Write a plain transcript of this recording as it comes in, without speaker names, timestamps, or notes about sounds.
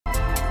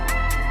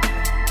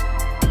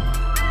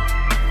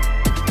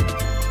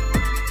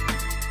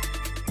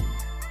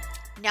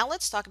now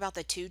let's talk about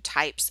the two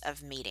types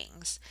of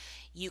meetings.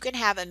 You can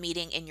have a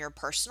meeting in your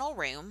personal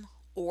room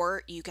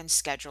or you can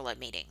schedule a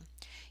meeting.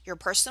 Your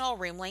personal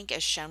room link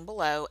is shown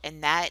below,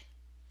 and that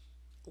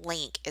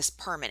link is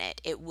permanent.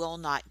 It will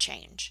not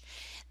change.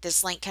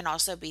 This link can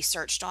also be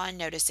searched on.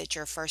 Notice it's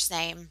your first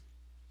name.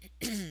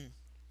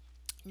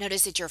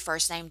 Notice it's your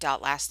first name dot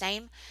last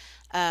name.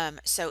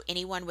 So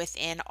anyone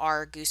within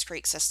our Goose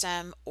Creek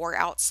system or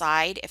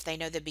outside, if they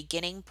know the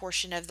beginning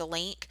portion of the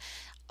link,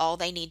 all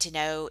they need to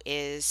know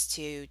is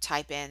to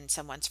type in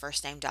someone's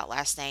first name dot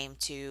last name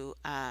to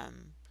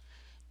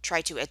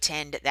try to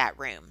attend that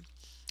room.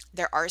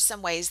 There are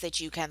some ways that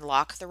you can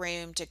lock the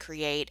room to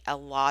create a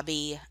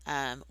lobby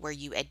where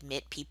you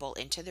admit people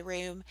into the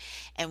room,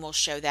 and we'll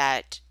show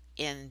that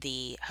in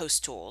the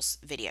host tools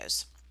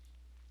videos.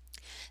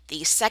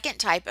 The second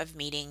type of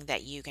meeting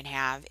that you can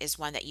have is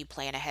one that you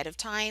plan ahead of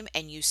time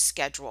and you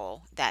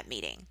schedule that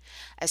meeting.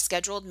 A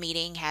scheduled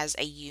meeting has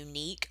a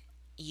unique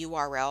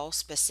URL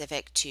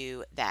specific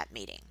to that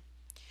meeting.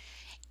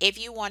 If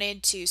you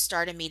wanted to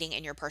start a meeting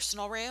in your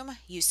personal room,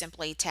 you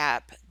simply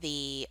tap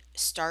the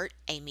Start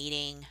a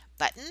Meeting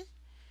button.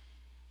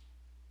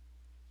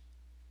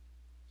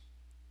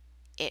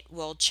 It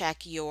will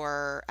check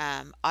your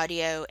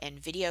audio and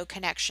video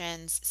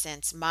connections.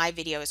 Since my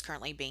video is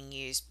currently being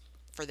used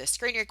for the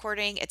screen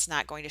recording, it's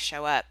not going to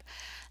show up.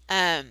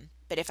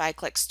 But if I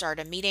click Start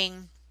a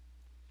Meeting,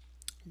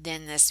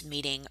 then this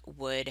meeting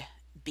would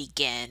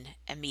begin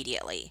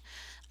immediately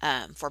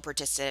for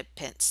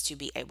participants to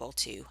be able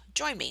to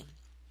join me.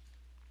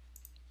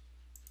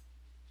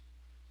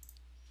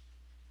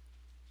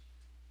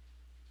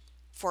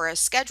 For a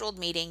scheduled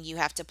meeting, you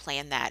have to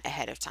plan that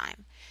ahead of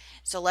time.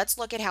 So let's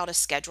look at how to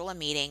schedule a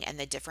meeting and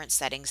the different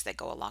settings that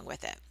go along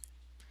with it.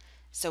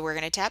 So we're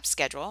going to tap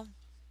Schedule.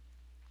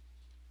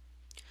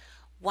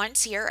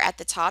 Once here at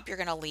the top, you're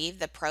going to leave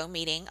the Pro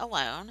Meeting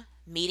alone.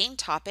 Meeting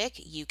topic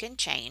you can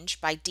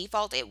change. By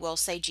default, it will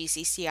say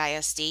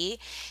GCCISD,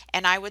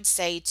 and I would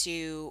say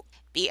to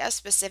be as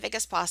specific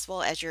as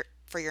possible as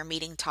for your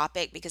meeting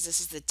topic, because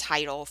this is the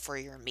title for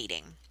your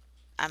meeting.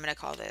 I'm going to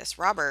call this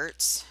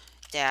Roberts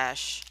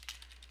dash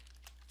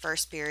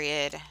first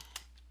period,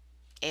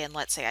 and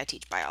let's say I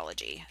teach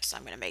biology, so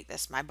I'm going to make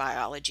this my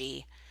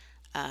biology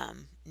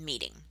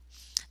meeting.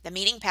 The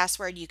meeting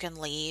password you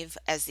can leave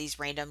as these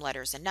random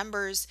letters and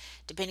numbers.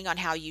 Depending on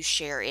how you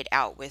share it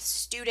out with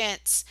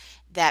students,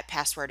 that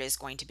password is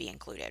going to be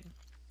included.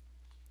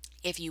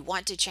 If you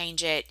want to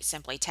change it,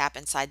 simply tap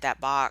inside that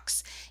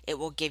box. It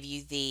will give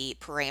you the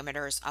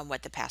parameters on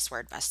what the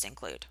password must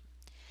include.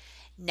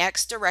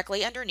 Next,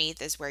 directly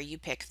underneath is where you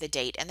pick the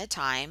date and the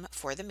time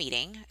for the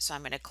meeting. So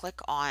I'm going to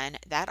click on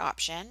that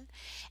option,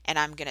 and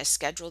I'm going to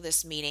schedule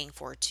this meeting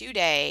for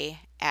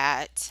today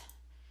at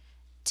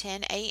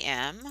 10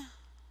 a.m.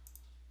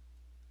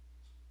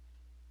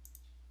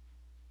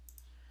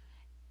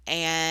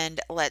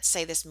 And let's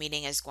say this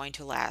meeting is going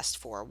to last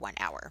for 1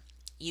 hour.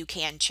 You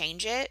can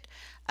change it.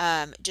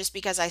 Just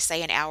because I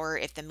say an hour,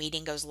 if the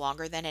meeting goes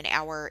longer than an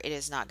hour, it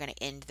is not going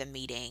to end the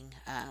meeting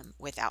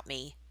without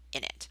me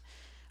in it,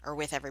 or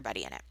with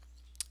everybody in it.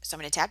 So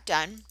I'm going to tap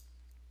Done.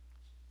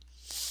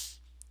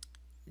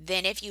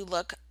 Then if you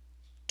look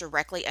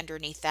directly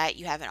underneath that,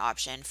 you have an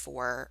option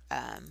for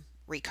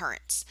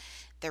recurrence.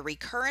 The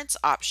recurrence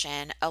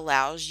option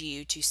allows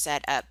you to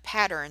set up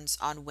patterns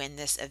on when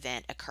this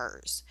event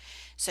occurs.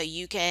 So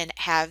you can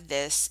have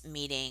this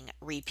meeting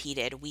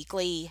repeated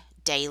weekly,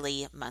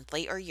 daily,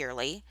 monthly, or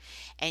yearly,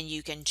 and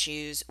you can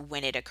choose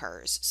when it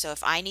occurs. So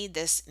if I need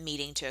this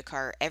meeting to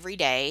occur every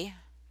day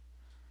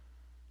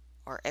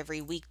or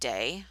every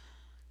weekday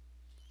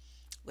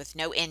with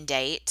no end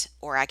date,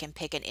 or I can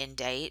pick an end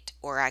date,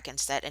 or I can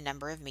set a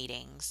number of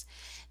meetings,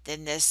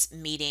 then this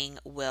meeting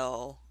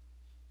will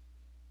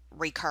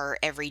recur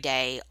every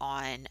day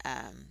on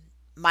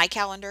my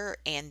calendar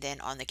and then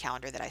on the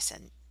calendar that I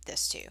send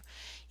this to.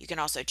 You can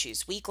also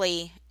choose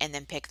weekly and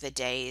then pick the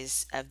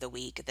days of the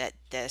week that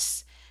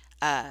this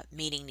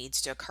meeting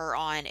needs to occur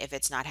on if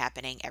it's not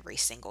happening every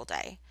single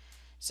day.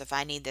 So if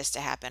I need this to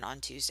happen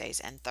on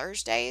Tuesdays and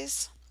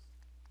Thursdays,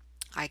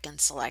 I can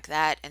select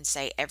that and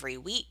say every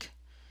week.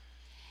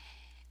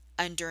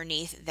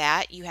 Underneath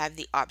that, you have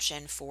the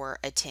option for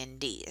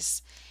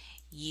attendees.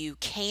 You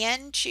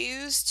can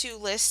choose to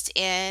list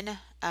in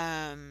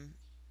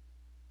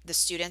the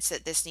students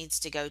that this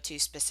needs to go to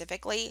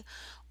specifically,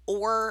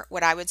 or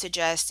what I would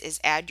suggest is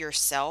add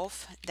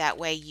yourself. That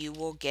way you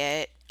will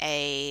get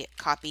a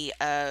copy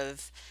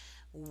of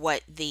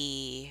what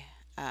the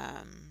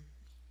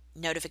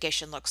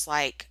notification looks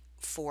like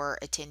for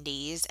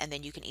attendees, and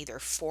then you can either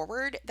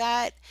forward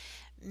that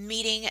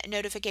meeting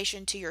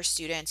notification to your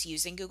students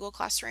using Google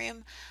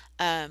Classroom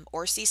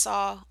or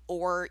Seesaw,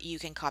 or you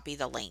can copy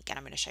the link, and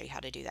I'm going to show you how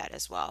to do that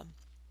as well.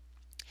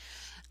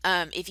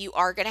 If you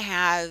are going to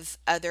have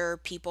other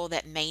people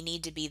that may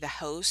need to be the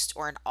host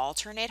or an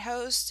alternate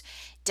host,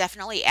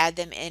 Definitely add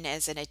them in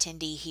as an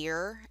attendee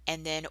here,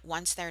 and then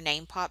once their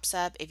name pops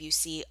up, if you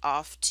see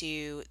off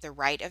to the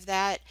right of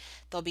that,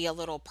 there'll be a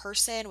little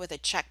person with a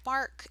check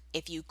mark.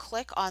 If you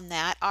click on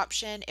that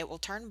option, it will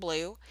turn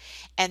blue,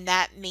 and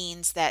that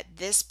means that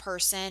this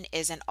person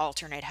is an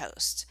alternate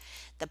host.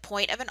 The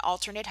point of an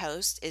alternate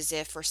host is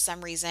if for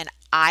some reason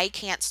I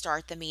can't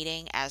start the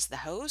meeting as the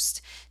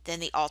host, then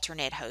the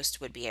alternate host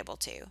would be able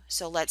to.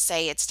 So let's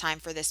say it's time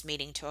for this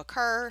meeting to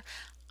occur.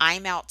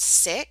 I'm out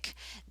sick,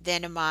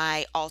 then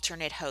my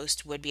alternate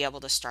host would be able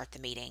to start the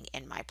meeting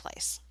in my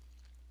place.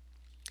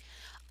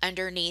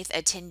 Underneath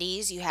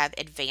attendees, you have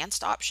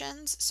advanced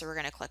options. So we're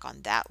going to click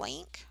on that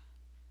link.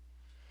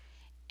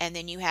 And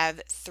then you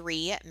have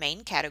three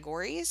main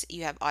categories.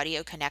 You have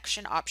audio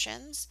connection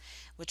options,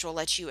 which will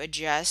let you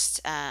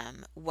adjust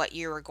what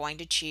you are going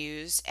to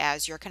choose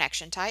as your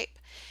connection type.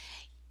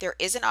 There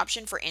is an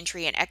option for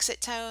entry and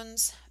exit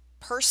tones.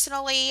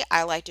 Personally,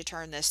 I like to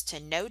turn this to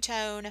no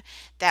tone.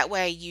 That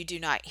way you do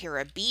not hear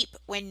a beep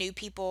when new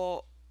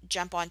people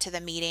jump onto the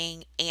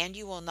meeting, and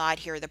you will not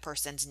hear the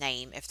person's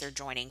name if they're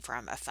joining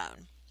from a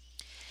phone.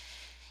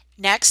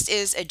 Next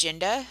is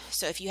agenda.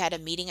 So if you had a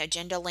meeting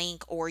agenda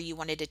link or you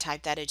wanted to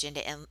type that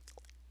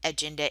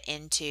agenda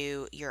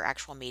into your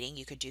actual meeting,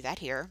 you could do that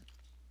here.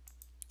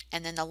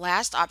 And then the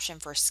last option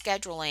for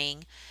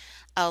scheduling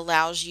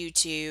allows you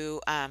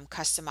to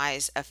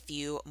customize a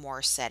few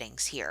more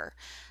settings here.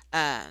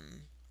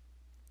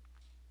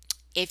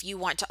 If you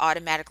want to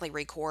automatically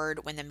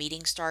record when the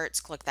meeting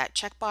starts, click that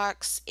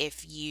checkbox.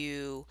 If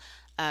you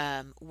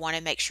want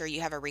to make sure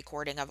you have a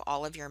recording of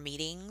all of your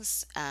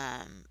meetings,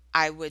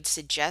 I would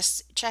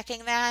suggest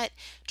checking that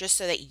just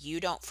so that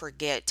you don't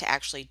forget to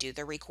actually do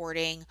the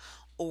recording,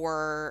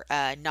 or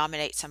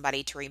nominate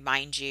somebody to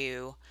remind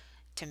you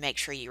to make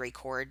sure you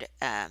record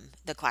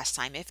the class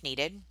time if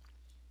needed.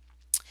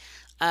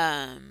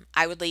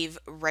 I would leave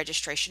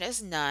registration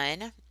as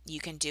none. You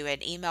can do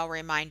an email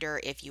reminder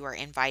if you are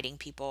inviting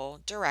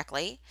people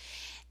directly.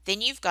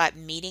 Then you've got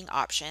meeting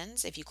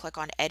options. If you click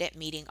on edit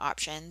meeting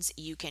options,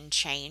 you can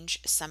change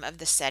some of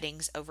the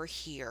settings over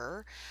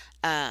here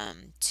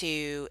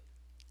to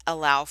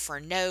allow for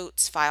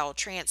notes, file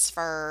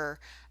transfer.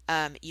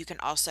 You can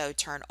also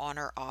turn on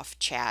or off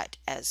chat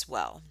as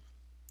well.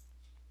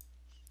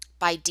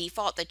 By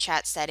default, the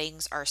chat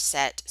settings are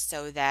set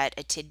so that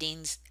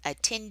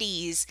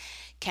attendees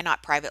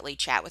cannot privately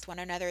chat with one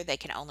another. They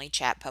can only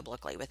chat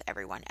publicly with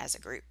everyone as a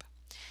group.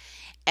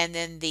 And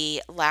then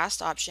the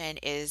last option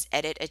is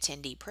edit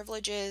attendee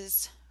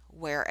privileges,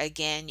 where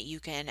again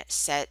you can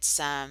set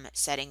some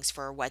settings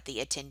for what the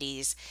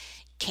attendees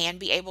can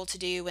be able to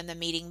do when the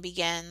meeting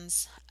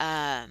begins.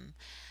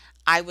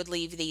 I would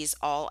leave these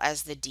all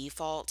as the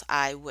default.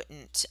 I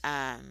wouldn't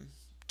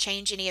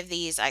change any of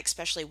these. I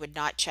especially would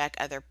not check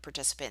other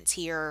participants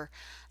here.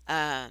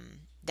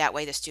 That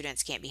way the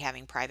students can't be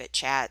having private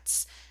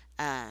chats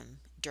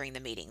during the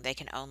meeting. They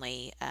can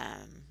only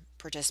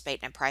participate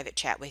in a private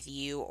chat with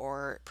you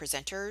or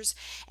presenters.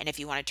 And if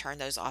you want to turn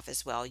those off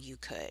as well, you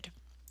could.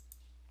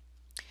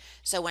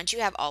 So once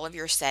you have all of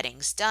your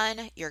settings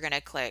done, you're going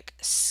to click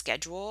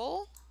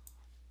schedule.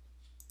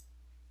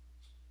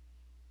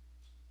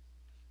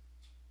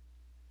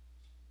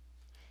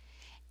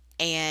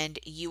 And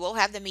you will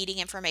have the meeting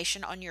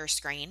information on your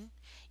screen.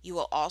 You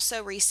will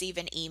also receive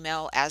an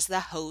email as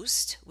the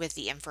host with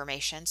the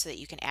information so that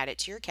you can add it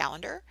to your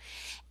calendar.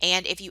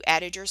 And if you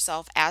added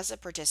yourself as a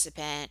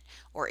participant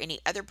or any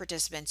other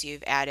participants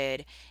you've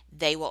added,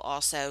 they will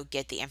also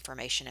get the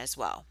information as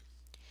well.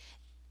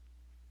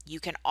 You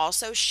can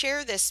also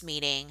share this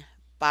meeting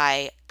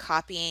by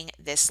copying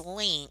this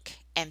link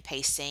and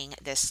pasting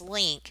this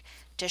link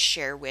to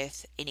share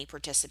with any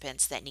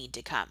participants that need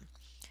to come.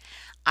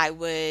 I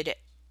would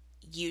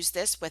use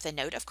this with a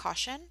note of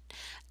caution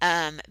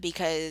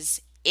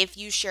because if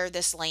you share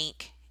this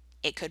link,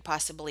 it could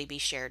possibly be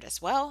shared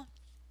as well.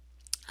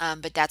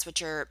 But that's what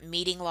your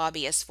meeting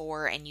lobby is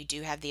for, and you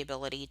do have the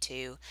ability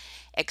to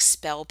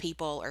expel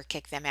people or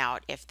kick them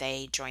out if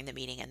they join the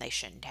meeting and they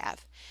shouldn't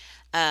have.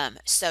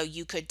 So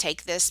you could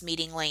take this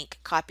meeting link,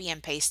 copy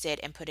and paste it,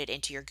 and put it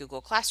into your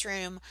Google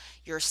Classroom,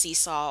 your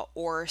Seesaw,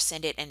 or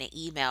send it in an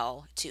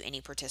email to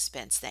any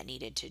participants that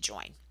needed to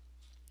join.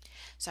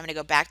 So I'm going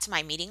to go back to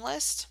my meeting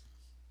list.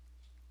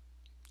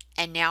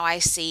 And now I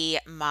see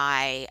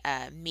my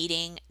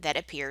meeting that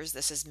appears.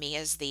 This is me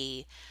as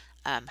the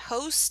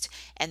host,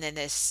 and then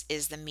this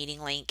is the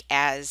meeting link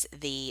as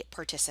the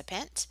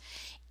participant.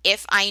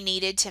 If I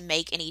needed to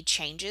make any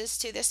changes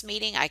to this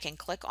meeting, I can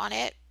click on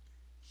it.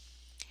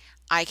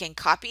 I can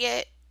copy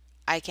it.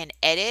 I can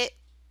edit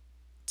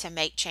to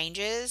make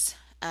changes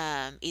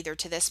either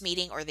to this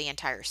meeting or the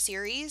entire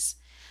series.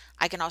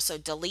 I can also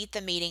delete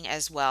the meeting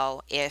as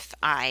well if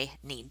I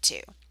need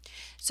to.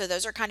 So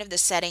those are kind of the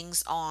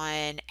settings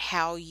on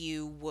how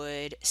you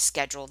would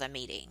schedule the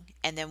meeting.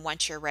 And then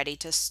once you're ready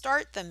to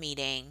start the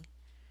meeting,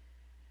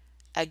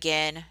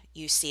 again,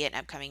 you see it in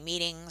upcoming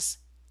meetings,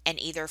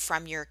 and either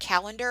from your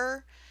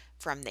calendar,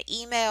 from the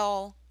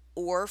email,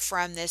 or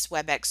from this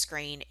WebEx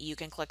screen, you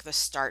can click the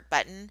start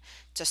button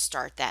to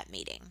start that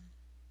meeting.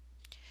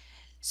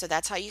 So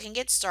that's how you can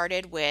get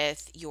started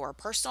with your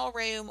personal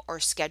room or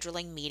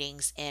scheduling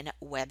meetings in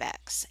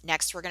WebEx.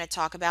 Next, we're going to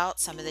talk about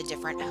some of the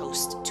different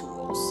host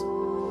tools.